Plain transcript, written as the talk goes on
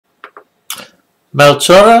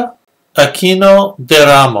Melchora, Aquino de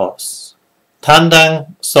Ramos,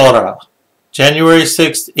 Tandang Sora, January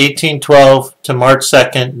 6, 1812 to March 2,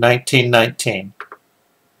 1919.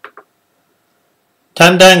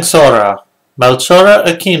 Tandang Sora, Melchora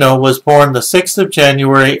Aquino was born the 6th of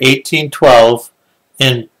January 1812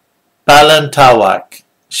 in Balintawak.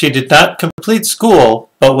 She did not complete school,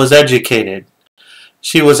 but was educated.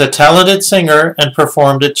 She was a talented singer and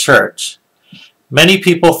performed at church. Many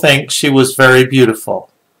people think she was very beautiful.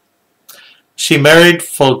 She married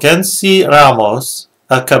Fulgencio Ramos,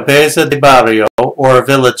 a cabeza de barrio, or a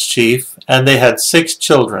village chief, and they had 6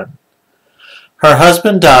 children. Her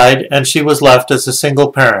husband died, and she was left as a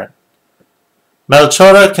single parent.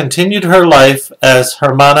 Melchora continued her life as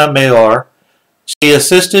hermana mayor. She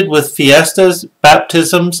assisted with fiestas,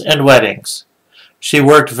 baptisms, and weddings. She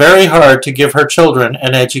worked very hard to give her children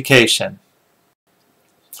an education.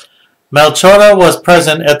 Melchora was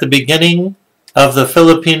present at the beginning of the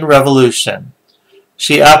Philippine Revolution.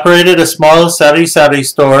 She operated a small sari-sari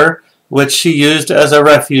store, which she used as a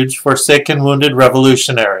refuge for sick and wounded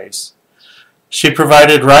revolutionaries. She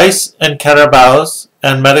provided rice and carabaos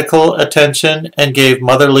and medical attention and gave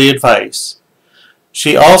motherly advice.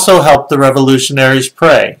 She also helped the revolutionaries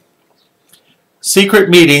pray. Secret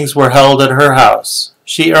meetings were held at her house.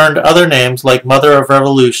 She earned other names like Mother of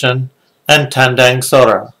Revolution and Tandang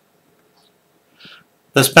Sora.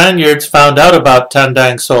 The Spaniards found out about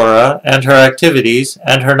Tandang Sora and her activities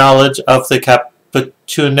and her knowledge of the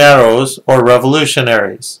Capuchineros or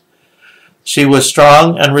revolutionaries. She was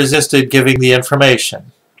strong and resisted giving the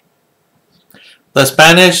information. The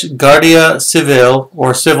Spanish Guardia Civil,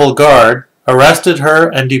 or Civil Guard, arrested her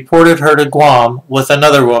and deported her to Guam with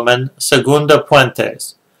another woman, Segunda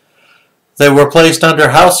Puentes. They were placed under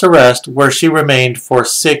house arrest, where she remained for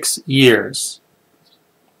 6 years.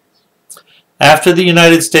 After the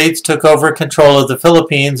United States took over control of the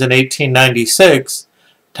Philippines in 1896,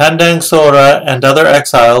 Tandang Sora and other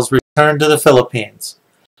exiles returned to the Philippines.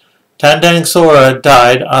 Tandang Sora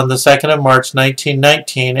died on the 2nd of March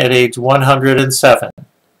 1919 at age 107.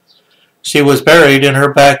 She was buried in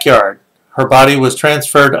her backyard. Her body was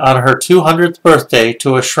transferred on her 200th birthday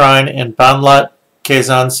to a shrine in Banlat,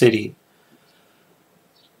 Quezon City.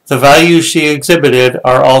 The values she exhibited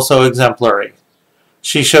are also exemplary.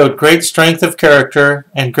 She showed great strength of character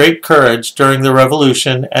and great courage during the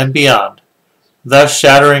Revolution and beyond, thus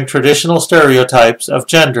shattering traditional stereotypes of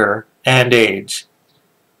gender and age.